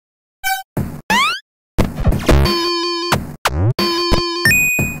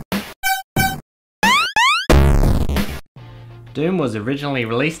Doom was originally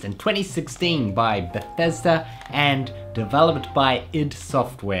released in 2016 by Bethesda and developed by id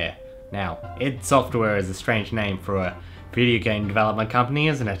Software. Now, id Software is a strange name for a video game development company,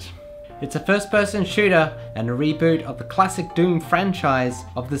 isn't it? It's a first-person shooter and a reboot of the classic Doom franchise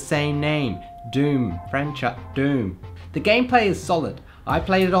of the same name. Doom. The gameplay is solid. I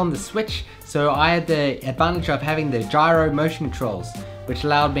played it on the Switch, so I had the advantage of having the gyro motion controls, which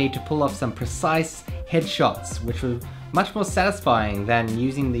allowed me to pull off some precise headshots, which were much more satisfying than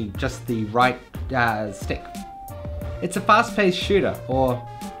using just the right stick. It's a fast-paced shooter, or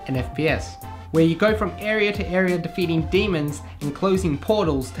an FPS, where you go from area to area defeating demons and closing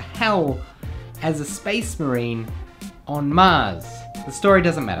portals to hell as a space marine on Mars. The story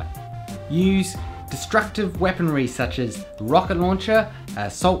doesn't matter. Use destructive weaponry such as the rocket launcher,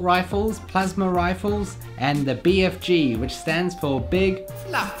 assault rifles, plasma rifles, and the BFG, which stands for Big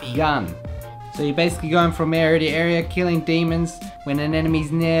Fluffy Gun. So you're basically going from area to area, killing demons. When an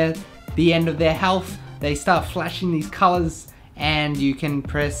enemy's near the end of their health, they start flashing these colors, and you can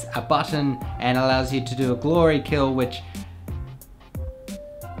press a button and allows you to do a glory kill, which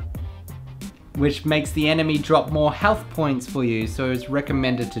makes the enemy drop more health points for you, so it's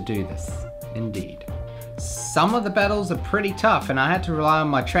recommended to do this, indeed. Some of the battles are pretty tough, and I had to rely on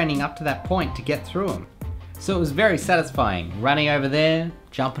my training up to that point to get through them. So it was very satisfying, running over there,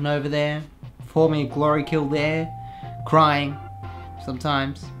 jumping over there, performing a glory kill there, crying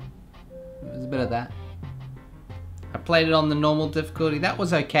sometimes. There's a bit of that. I played it on the normal difficulty. That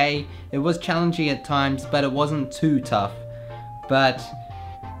was okay. It was challenging at times, but it wasn't too tough. But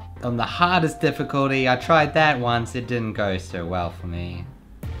on the hardest difficulty, I tried that once. It didn't go so well for me.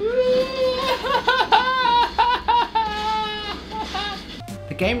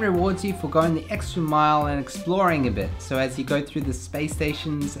 The game rewards you for going the extra mile and exploring a bit. So as you go through the space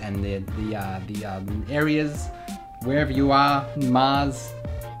stations and the areas, wherever you are, Mars.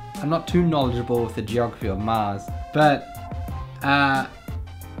 I'm not too knowledgeable with the geography of Mars, but as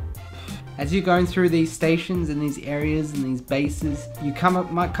you're going through these stations and these areas and these bases, you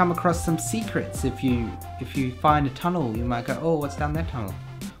might come across some secrets. If you find a tunnel, you might go, oh, what's down that tunnel?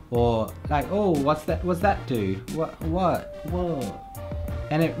 Or like, oh, what's that do? Whoa.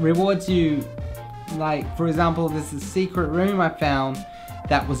 And it rewards you, like, for example, there's a secret room I found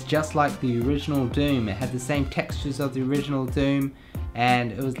that was just like the original Doom. It had the same textures of the original Doom,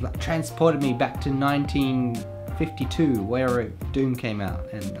 and it was like, transported me back to 1952, where Doom came out,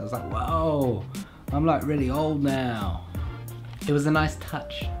 and I was like, whoa, I'm like really old now. It was a nice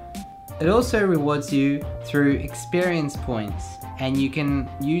touch. It also rewards you through experience points, and you can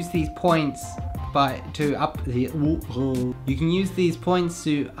use these points to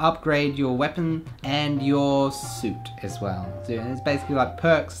upgrade your weapon and your suit as well. So it's basically like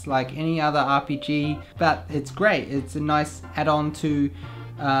perks like any other RPG, but it's great. It's a nice add-on to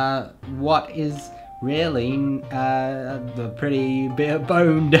what is really the pretty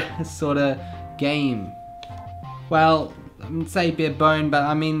bare-boned sort of game. Well, I wouldn't say bare-boned, but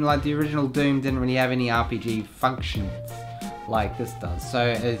I mean like the original Doom didn't really have any RPG functions like this does, so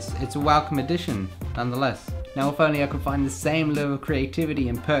it's a welcome addition nonetheless. Now if only I could find the same level of creativity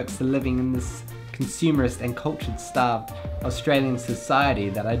and perks to living in this consumerist and cultured starved Australian society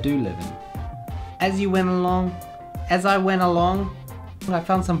that I do live in. As I went along, I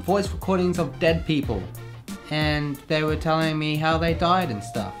found some voice recordings of dead people, and they were telling me how they died and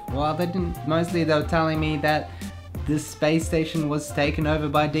stuff. Well, they didn't. Mostly they were telling me that this space station was taken over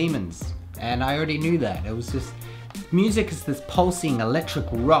by demons, and I already knew that. It was just, music is this pulsing electric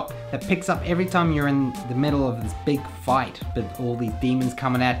rock that picks up every time you're in the middle of this big fight with all these demons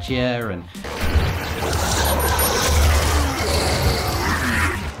coming at you, and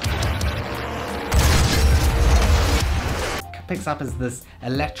picks up as this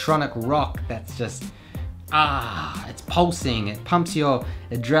electronic rock that's just, it's pulsing, it pumps your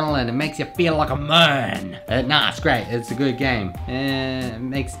adrenaline, it makes you feel like a man. Nah, it's great, it's a good game. It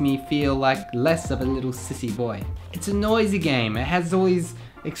makes me feel like less of a little sissy boy. It's a noisy game, it has all these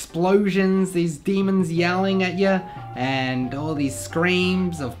explosions, these demons yelling at you, and all these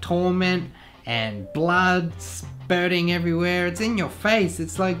screams of torment, and blood spurting everywhere. It's in your face,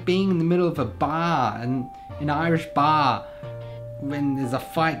 it's like being in the middle of a bar, an Irish bar, when there's a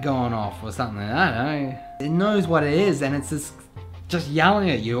fight going off or something. I don't know. It knows what it is, and it's just yelling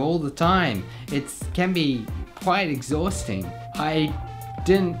at you all the time. It can be quite exhausting. I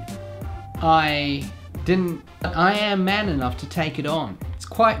am man enough to take it on. It's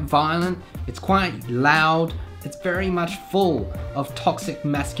quite violent, it's quite loud, it's very much full of toxic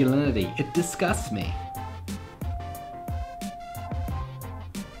masculinity. It disgusts me.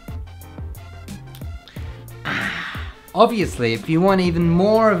 Obviously, if you want even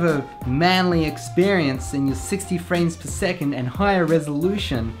more of a manly experience in your 60 frames per second and higher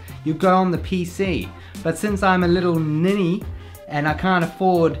resolution, you go on the PC. But since I'm a little ninny and I can't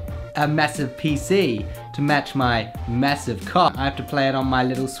afford a massive PC to match my massive cock, I have to play it on my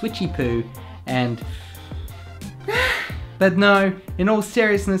little switchy poo and... But no, in all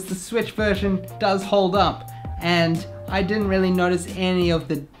seriousness, the Switch version does hold up, and I didn't really notice any of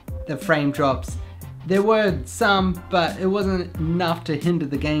the frame drops. There were some, but it wasn't enough to hinder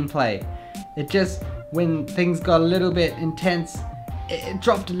the gameplay. It just, when things got a little bit intense, it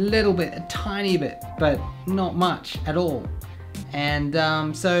dropped a little bit, a tiny bit, but not much at all. And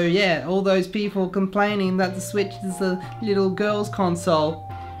so yeah, all those people complaining that the Switch is a little girl's console,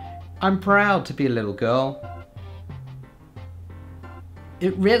 I'm proud to be a little girl.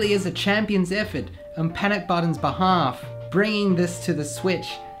 It really is a champion's effort on Panic Button's behalf, bringing this to the Switch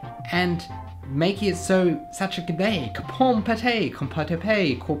and making it such a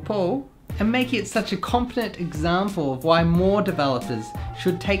and making it such a competent example of why more developers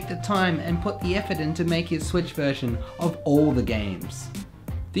should take the time and put the effort into making a Switch version of all the games.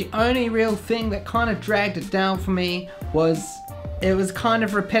 The only real thing that kind of dragged it down for me was it was kind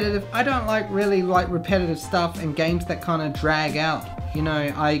of repetitive. I don't really like repetitive stuff and games that kind of drag out. You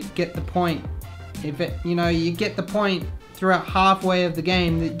know, I get the point. You get the point throughout halfway of the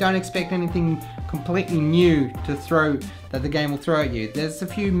game. Don't expect anything completely new that the game will throw at you. There's a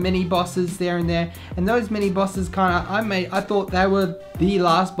few mini bosses there and there, and those mini bosses I thought they were the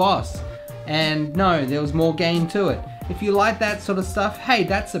last boss. And no, there was more game to it. If you like that sort of stuff, hey,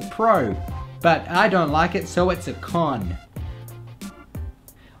 that's a pro. But I don't like it, so it's a con.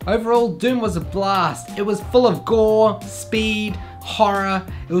 Overall, Doom was a blast. It was full of gore, speed, horror.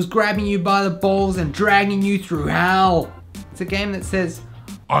 It was grabbing you by the balls and dragging you through hell. It's a game that says,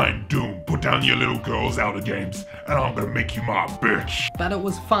 I'm Doom, put down your little girls out of games, and I'm gonna make you my bitch. But it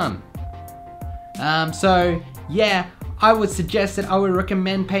was fun. So yeah, I would suggest that I would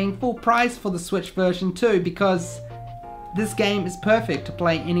recommend paying full price for the Switch version too, because this game is perfect to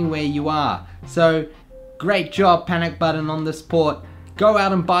play anywhere you are. So great job, Panic Button, on this port. Go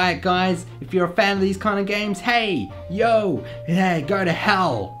out and buy it, guys. If you're a fan of these kind of games, hey, yo, hey, go to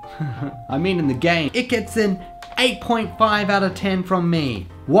hell. I mean in the game. It gets an 8.5 out of 10 from me.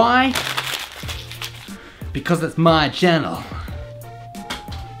 Why? Because it's my channel.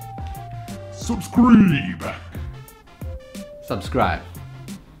 Subscribe. Subscribe.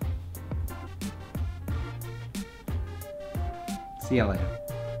 See you later.